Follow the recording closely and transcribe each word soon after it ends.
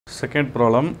Second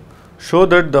problem, show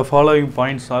that the following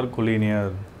points are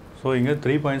collinear. So, here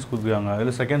 3 points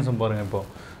கொடுத்திருக்காங்க. Second sum பாருங்க இப்போ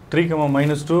 3,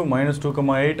 -2,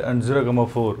 -2, 8 and 0,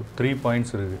 4. 3 points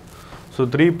இருக்கு. So,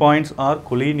 3 points are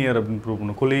collinear அப்படின்னு prove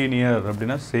பண்ணணும். Collinear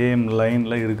அப்படின்னா same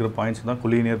lineல இருக்கிற points தான்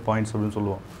collinear points அப்படின்னு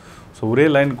சொல்லுவோம். So, ஒரே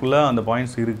லைனுக்குள்ள அந்த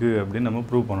points இருக்கு அப்படின்னு நம்ம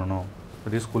prove பண்ணணும்.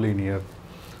 That is collinear.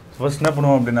 First என்ன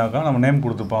பண்ணுவோம் அப்படின்னாக்கா நம்ம name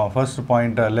கொடுத்துப்போம். First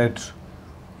point let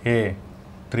A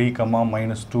 3,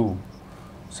 -2.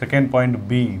 Second point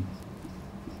B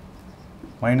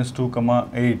 -2,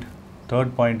 8. Third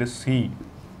point is C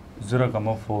 0,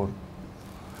 4.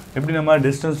 எப்படி நம்ம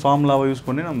distance formulaவை யூஸ்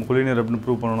பண்ணி நம்ம collinear அப்படின்னு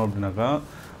prove பண்ணணும் அப்படின்னாக்கா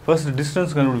first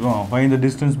distance கண்டுபிடிக்கணும். Find the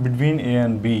distance between A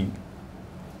and B.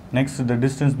 Next the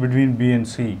distance between B and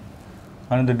C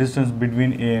and the distance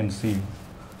between A and C.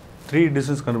 3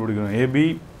 distance கண்டுபிடிக்கணும். AB,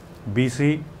 BC,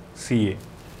 CA.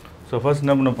 So first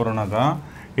என்ன பண்ண போறோம்னாக்கா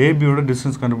AB ஓட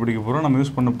distance கண்டுபிடிக்க போறோம். நம்ம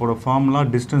use பண்ண போற formula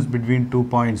distance between two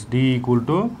points D equal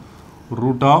to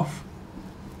root of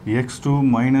x2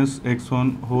 minus x1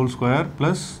 whole square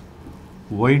plus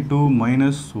y2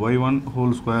 minus y1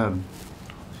 whole square.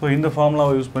 So இந்த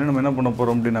ஃபார்முலாவை யூஸ் பண்ணி நம்ம என்ன பண்ண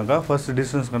போறோம் அப்படினாக்கா first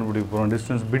distance கண்டுபிடிக்க போறோம்.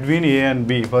 Distance between A and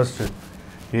B first.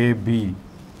 AB.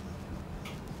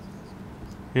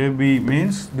 AB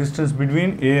means distance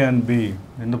between A and B.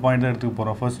 இந்த பாயிண்ட் தான் எடுத்துக்க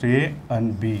போறோம். First A and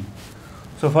B.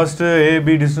 So first AB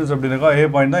distance அப்படினாக்கா A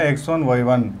point தான் x1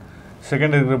 y1.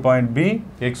 Second இருக்கிற point B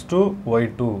x2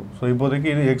 y2. So இப்போதைக்கு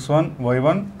இது x1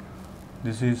 y1,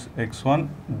 this is x1,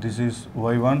 this is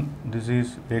y1, this is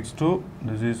x2,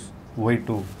 this is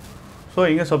y2. So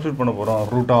இங்க substitute பண்ண போறோம்.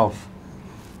 root of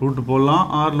root போடலாம்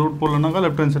or root போடலனாக்கா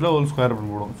left hand sideல whole square பண்ண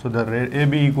போறோம். So the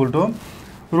AB equal to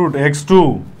root x2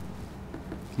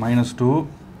 minus 2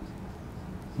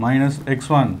 minus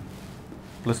x1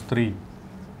 plus 3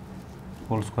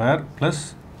 whole square plus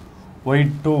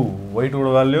y2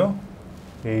 value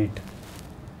 8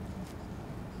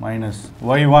 minus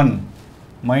y1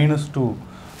 minus 2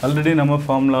 already நம்ம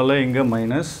ஃபார்முலால இங்க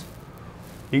minus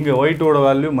இங்க y2 ஓட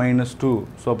value -2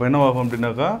 so அப்ப என்ன ஆகும்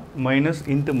அப்படினாக்கா மைனஸ்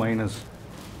இன்டு மைனஸ்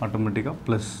ஆட்டோமேட்டிக்கா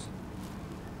பிளஸ்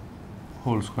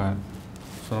whole square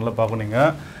சோ நல்லா பாக்குறீங்க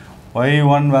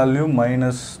y1 value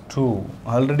 -2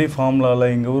 already formula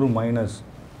இங்க ஒரு minus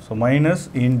so minus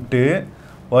into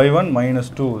y1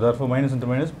 -2 therefore minus into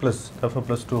minus plus therefore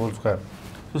plus 2 whole square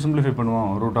so simplify பண்ணுவோம்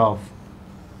root of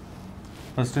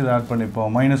first இது add பண்ணிப்போம்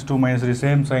 -2 -3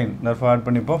 same sign therefore add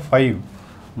பண்ணிப்போம் 5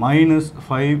 minus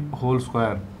 5 whole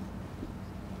square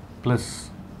plus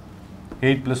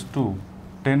 8 plus 2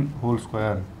 10 whole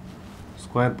square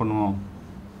square பண்ணுவோம்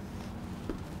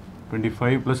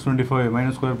 25 plus 25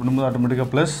 minus square பண்ணும்போது automatically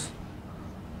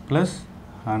plus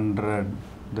 100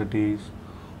 that is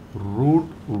root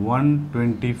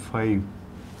 125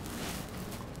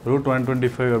 root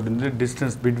 125 அப்படின்றது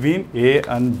distance between A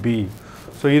and B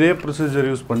so இதே procedure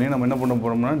use பண்ணி நம்ம என்ன பண்ண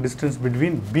போறோம்னா distance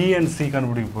between B and C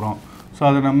கண்டுபிடிக்க போறோம் so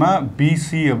அது நம்ம BC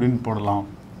அப்படினு போடலாம்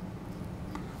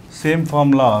same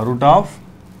formula root of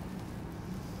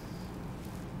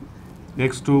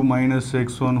x2 minus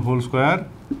x1 whole square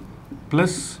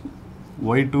plus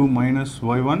y2 minus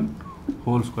y1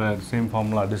 whole square same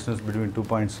formula distance between two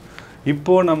points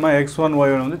இப்போ நம்ம x1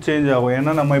 y1 வந்து சேஞ்ச் ஆகும்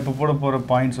ஏன்னா நம்ம இப்போ போட போற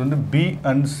பாயிண்ட்ஸ் வந்து B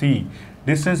and C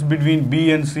distance between B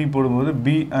and C போடும்போது B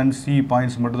and C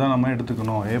பாயிண்ட்ஸ் மட்டும் தான் நம்ம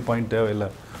எடுத்துக்கணும் A பாயிண்ட் தேவையில்லை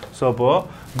சோ அப்போ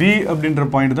B அப்படிங்கற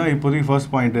பாயிண்ட் தான் இப்போதைக்கு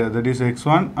first point that is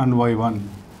x1 and y1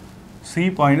 C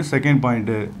point second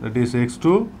point that is x2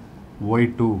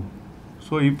 y2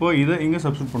 so இப்போ இத இங்க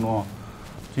சப்ஸ்டிட்யூட் பண்ணுவோம்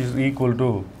which is equal to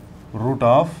root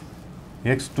of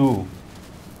x2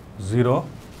 0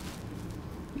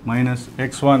 minus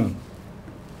x1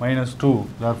 minus 2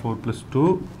 therefore plus 2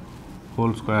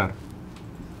 whole square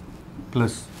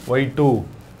plus y2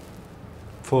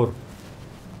 4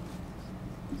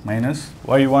 minus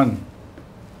y1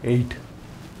 8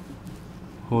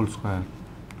 whole square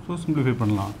so simplify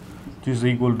பண்ணலாம் which is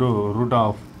equal to root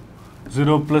of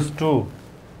 0 plus 2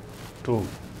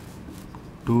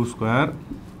 square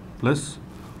plus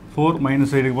 4 minus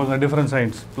 8 because different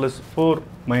signs plus 4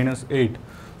 minus 8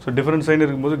 so different sign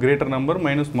இருக்கும்போது greater number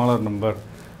minus smaller number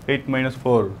 8 minus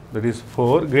 4 that is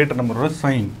 4 greater number or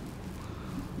sign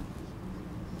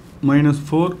minus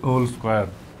 4 whole square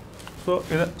so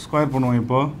இத square பண்ணுவோம்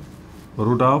இப்போ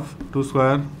root of 2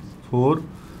 square 4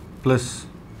 plus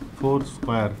 4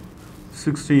 square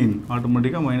 16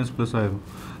 automatically minus plus ஆகும்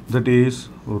that is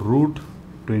root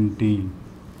 20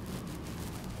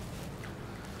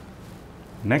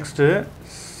 next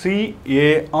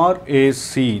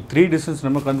CARAC 3 distance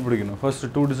நம்ம கண்டுபிடிக்கணும் first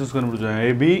 2 distance கண்டுபிடிச்சோம்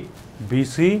AB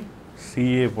BC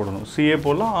CA போடணும் CA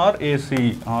போடலாம் or AC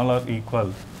all are equal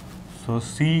So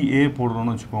CA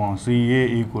போடுறோம்னு வச்சுக்கோங்க. CA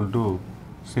equal to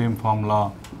same formula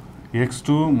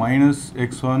x2 minus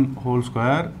x1 whole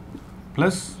square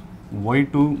plus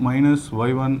y2 minus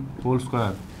y1 whole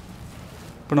square.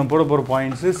 இப்போ நம்ம போட போகிற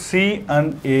points C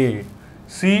and A.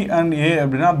 C and A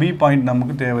அப்படின்னா B point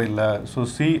நமக்கு தேவையில்லை. So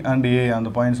C and A அந்த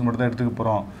points மட்டும் தான் எடுத்துக்க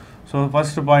போகிறோம். ஸோ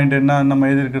ஃபர்ஸ்ட் பாயிண்ட் என்ன நம்ம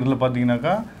எழுதிருக்கிறதுல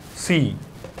பார்த்தீங்கன்னாக்கா C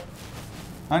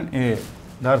and A.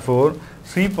 Therefore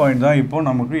C point தான் இப்போ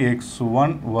நமக்கு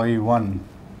x1 y1,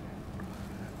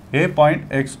 A point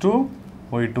x2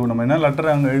 y2. நம்ம என்ன லெட்டர்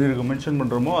அங்கே எழுதிருக்க மென்ஷன்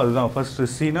பண்ணுறோமோ அதுதான். First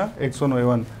Cனா x1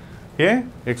 y1, A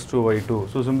x2 y2.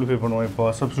 So simplify பண்ணுவோம். இப்போ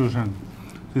substitution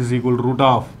is equal to root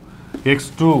of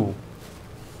x2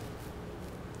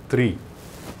 3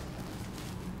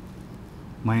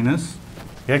 minus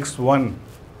x1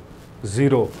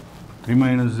 0, 3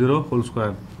 minus 0 whole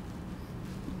square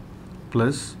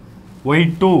plus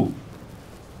y2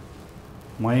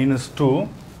 minus 2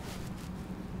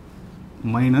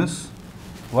 minus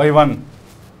y1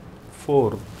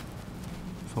 4.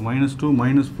 So minus 2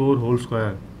 minus 4 whole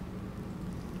square.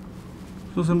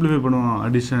 So simplify பண்ணுவோம்.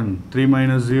 Addition 3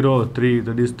 minus 0 3,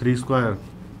 that is 3 square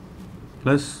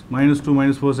plus minus 2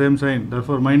 minus 4 same sign,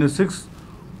 therefore minus 6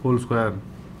 whole square,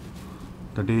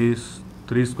 that is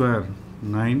 3 square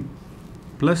 9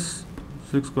 plus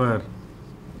 6 square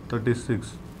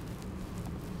 36,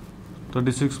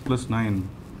 36 plus 9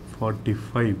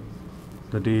 45,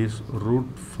 that is root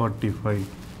 45.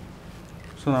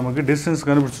 So நமக்கு distance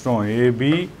கண்டுபிடிச்சிட்டோம். AB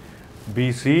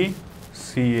BC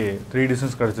CA 3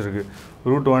 distance கிடைச்சிருக்கு.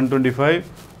 root 125,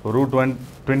 root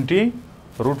 120,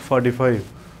 root 45.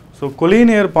 So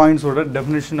collinear points ஓட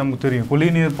definition நமக்கு தெரியும்.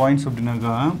 collinear points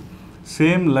அப்படின்னாக்கா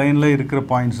same lineல இருக்கிற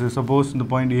points. Suppose இந்த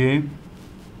point A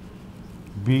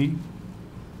B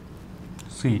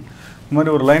C இந்த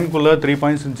மாதிரி ஒரு லைனுக்குள்ள 3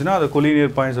 points இருந்துச்சுன்னா அது collinear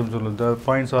points அப்படின்னு சொல்லுவோம். The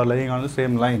points are lying on the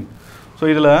same line. So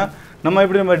இதில் நம்ம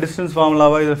எப்படி நம்ம டிஸ்டன்ஸ்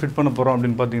ஃபார்முலாவாக இதை ஃபிட் பண்ண போகிறோம்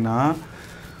அப்படின்னு பார்த்தீங்கன்னா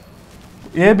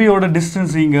ஏபியோட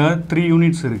டிஸ்டன்ஸ் இங்கே 3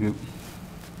 யூனிட்ஸ் இருக்குது,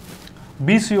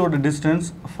 பிசியோட டிஸ்டன்ஸ்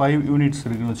 5 யூனிட்ஸ்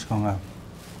இருக்குதுன்னு வச்சுக்கோங்க.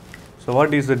 So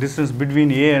what is the distance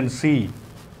between A and C?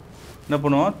 என்ன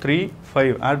பண்ணுவோம்? 3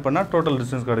 5 ஆட் பண்ணால் டோட்டல்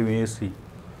டிஸ்டன்ஸ் கிடைக்கும் ஏசி.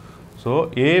 ஸோ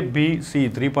ஏபிசி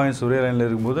 3 பாயிண்ட்ஸ் ஒரே லைனில்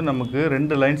இருக்கும்போது நமக்கு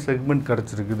 2 லைன் செக்மெண்ட்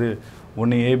கிடச்சிருக்குது.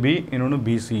 ஒன்று ஏபி, இன்னொன்று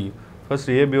PC.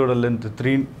 First ஏபியோட length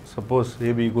 3, suppose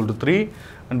AB equal to 3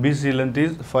 and PC length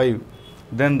is 5.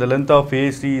 Then the length of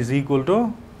AC is equal to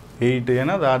 8.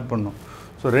 ஏன்னா அதை ஆட் பண்ணோம்.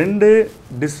 ஸோ 2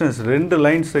 டிஸ்டன்ஸ் 2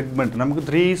 லைன் செக்மெண்ட் நமக்கு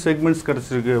 3 செக்மெண்ட்ஸ்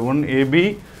கிடச்சிருக்கு. 1 ஏபி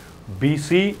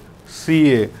பிசி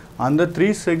சிஏ. அந்த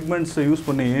 3 செக்மெண்ட்ஸை use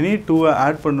பண்ணி எனி 2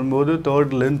 ஆட் பண்ணும்போது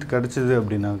third length கிடச்சிது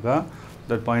அப்படின்னாக்கா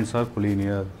தட் பாயிண்ட்ஸ் ஆர்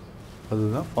கொலினியர்.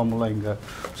 அதுதான் ஃபார்முலா இங்கே.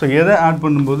 ஸோ எதை ஆட்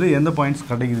பண்ணும்போது எந்த பாயிண்ட்ஸ்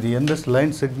கிடைக்குது, எந்த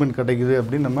லைன் செக்மெண்ட் கிடைக்குது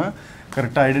அப்படின்னு நம்ம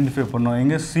கரெக்டாக ஐடென்டிஃபை பண்ணோம்.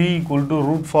 இங்கே C equal to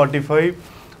root 45,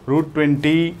 root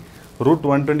 20, root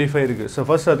 125 இருக்குது. ஸோ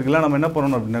ஃபர்ஸ்ட் அதுக்கெல்லாம் நம்ம என்ன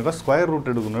பண்ணணும் அப்படின்னாக்கா ஸ்கொயர் ரூட்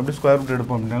எடுக்கணும். எப்படி ஸ்கொயர் ரூட்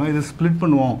எடுப்போம் அப்படின்னாக்கா இது ஸ்ப்ளிட்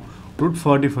பண்ணுவோம். ரூட்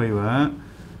 45-ஐ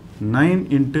 9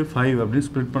 × 5 அப்படின்னு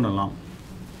ஸ்ப்ளிட் பண்ணலாம்.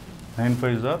 9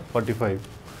 5s are 45.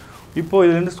 இப்போது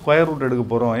இதுலேருந்து ஸ்கொயர் ரூட் எடுக்க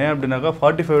போகிறோம். ஏன் அப்படின்னாக்கா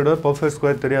 45ஓட பர்ஃபெக்ட்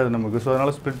ஸ்கொயர் தெரியாது நமக்கு. ஸோ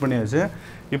அதனால் ஸ்ப்ளிட் பண்ணியாச்சு.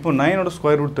 இப்போ 9ஓட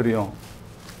ஸ்கொயர் ரூட் தெரியும்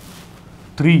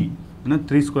 3. ஏன்னா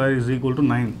 3 square is equal to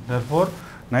 9. therefore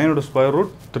 9ஓட square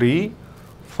root 3.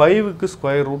 5க்கு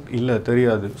square root இல்லை,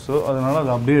 தெரியாது. ஸோ அதனால்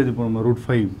அது அப்படியே இது பண்ணுவோம். ரூட்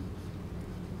 5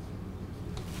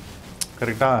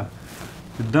 கரெக்டாக.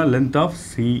 இதுதான் லென்த் ஆஃப்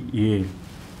சிஏ.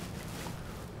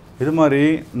 இது மாதிரி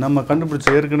நம்ம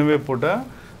கண்டுபிடிச்ச ஏற்கனவே போட்ட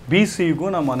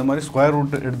பிசிக்கும் நம்ம அந்த மாதிரி ஸ்கொயர்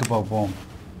ரூட் எடுத்து பார்ப்போம்.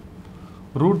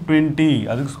 ரூட் 20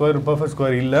 அதுக்கு ஸ்கொயர் பர்ஃபெக்ட்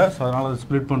ஸ்கொயர் இல்லை. ஸோ அதனால் அதை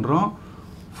ஸ்ப்ளிட் பண்ணுறோம்.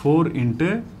 4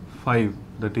 × 5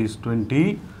 that is 20.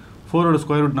 4ஓட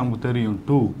ஸ்கொயர் ரூட் நமக்கு தெரியும்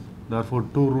 2. therefore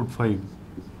 2 root 5.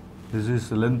 this is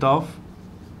the length of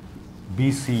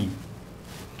BC.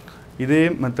 இதே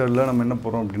மெத்தடில் நம்ம என்ன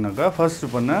போகிறோம் அப்படின்னாக்கா ஃபர்ஸ்ட்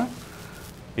பண்ண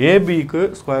ஏபிக்கு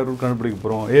ஸ்கொயர் ரூட் கண்டுபிடிக்க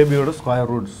போகிறோம். ஏபியோட ஸ்கொயர்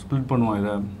ரூட் ஸ்ப்ளிட் பண்ணுவோம்.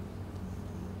 இதை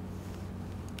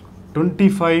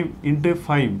 25 ×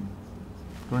 5.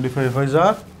 25 5s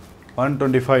are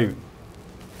 125.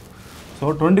 So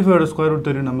 25ஓட square root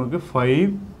தெரியும் நமக்கு 5.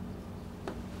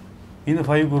 இந்த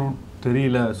 5க்கு ரூட்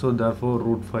தெரியல. So therefore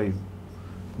root 5.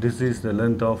 this is the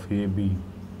length of AB.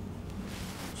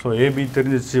 So AB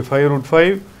தெரிஞ்சிச்சு 5 root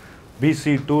 5,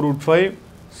 PC 2 root 5,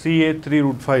 CA 3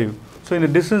 root 5. So இந்த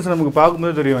டிஸ்டன்ஸ் நமக்கு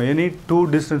பார்க்கும்போது தெரியும் any 2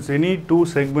 distance any 2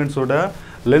 செக்மெண்ட்ஸோட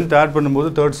length add பண்ணும்போது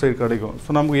தேர்ட் சைடு கிடைக்கும். ஸோ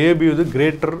நமக்கு ஏபி வந்து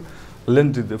கிரேட்டர்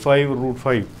லென்த் இது 5 root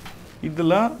 5.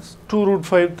 இதெல்லாம் 2 root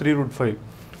 5, 3 root 5.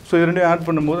 ஸோ இது ரெண்டையும் ஆட்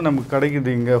பண்ணும்போது நமக்கு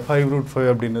கிடைக்குது இங்கே 5 root 5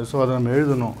 அப்படின்னு. ஸோ அதை நம்ம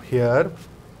எழுதணும். Here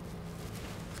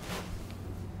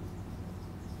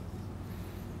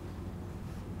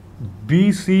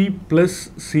BC plus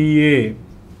CA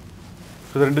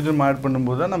so இது ரெண்டு நம்ம ஆட்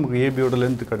பண்ணும்போது தான் நமக்கு ஏபியோட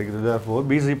லென்த் கிடைக்குது. therefore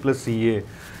பிசி ப்ளஸ் சிஏ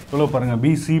எவ்வளோ பாருங்கள்,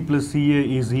 PC plus CA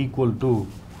is equal to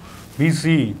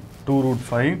PC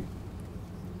 2√5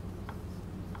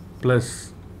 plus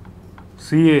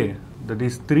CA that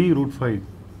is 3√5.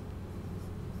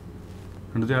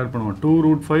 ரெண்டுத்தையும் ஆட் பண்ணுவோம்.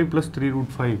 2√5 ப்ளஸ்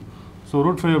 3√5. ஸோ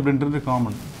 √5 அப்படின்றது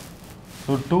காமன்.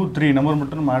 ஸோ 2 3 நம்பர்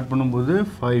மட்டும் நம்ம ஆட் பண்ணும்போது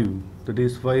 5 that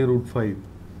is 5√5.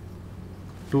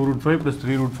 2√5 plus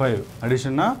 3√5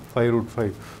 அடிஷன்னா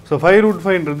 5√5. So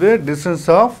 5√5ன்றது distance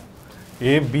of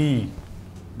AB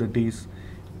that is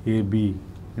AB.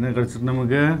 என்ன கிடச்சிருக்கு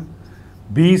நமக்கு,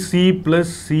 PC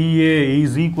plus CA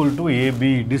is equal to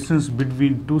AB. Distance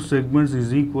between two segments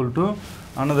is equal to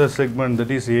another segment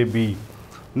that is AB.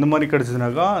 இந்த மாதிரி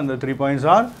கிடச்சிதுனாக்கா அந்த 3 points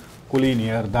R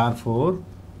collinear. therefore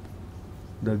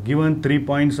the given 3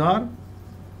 points are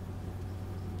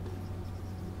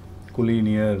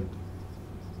collinear.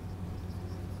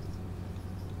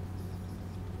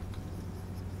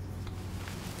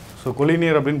 So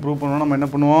collinear அப்படின்னு prove பண்ணோம்னா நம்ம என்ன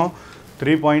பண்ணுவோம்,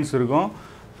 3 points இருக்கும்.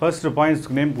 First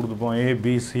பாயிண்ட்ஸ்க்கு name கொடுத்துப்போம்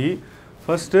ABC.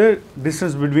 First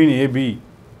distance between AB,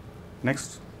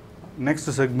 next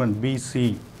segment PC,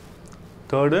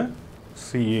 third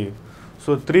CA.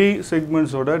 So 3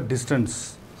 செக்மெண்ட்ஸோட distance.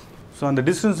 So அந்த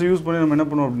டிஸ்டன்ஸ் யூஸ் பண்ணி நம்ம என்ன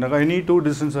பண்ணுவோம் அப்படின்னாக்கா எனி 2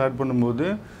 டிஸ்டன்ஸ் ஆட் பண்ணும்போது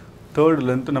தேர்ட்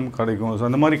லென்த் நமக்கு கிடைக்கும். ஸோ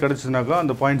அந்த மாதிரி கிடச்சினாக்கா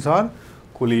அந்த பாயிண்ட்ஸ் ஆர்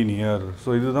கொலீனியர். ஸோ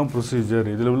இதுதான் ப்ரொசீஜர்.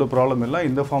 இதில் உள்ள ப்ராப்ளம் எல்லாம்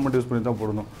இந்த ஃபார்மெட் யூஸ் பண்ணி தான்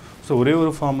போடணும். ஸோ ஒரே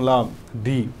ஒரு formula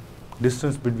D,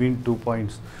 distance between 2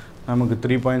 points. நமக்கு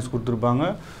 3 points கொடுத்துருப்பாங்க.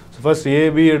 ஸோ ஃபர்ஸ்ட்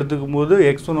ஏபி எடுத்துக்கும் போது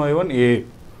x1 y1 ஏ,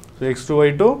 so x2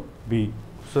 y2 B.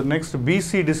 So next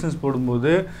PC distance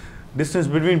போடும்போது distance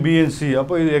between B and C,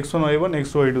 அப்போ இது x1 y1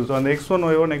 x2 y2. So அந்த x1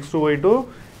 y1 x2 y2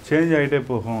 change ஆகிட்டே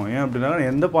போகும். ஏன் அப்படின்னா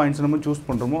எந்த பாயிண்ட்ஸ் நம்ம சூஸ்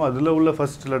பண்ணுறோமோ அதில் உள்ள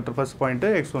first point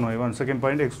x1 y1, second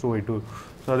point x2 y2.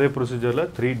 So அதே ப்ரொசீஜரில்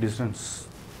 3 டிஸ்டன்ஸ்.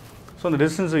 ஸோ அந்த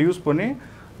டிஸ்டன்ஸை யூஸ் பண்ணி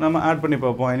நம்ம ஆட் பண்ணி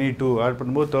பார்ப்போம். எனி 2 ஆட்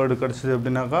பண்ணும்போது தேர்டு கிடச்சிது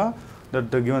அப்படின்னாக்கா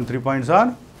that given 3 points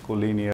R collinear.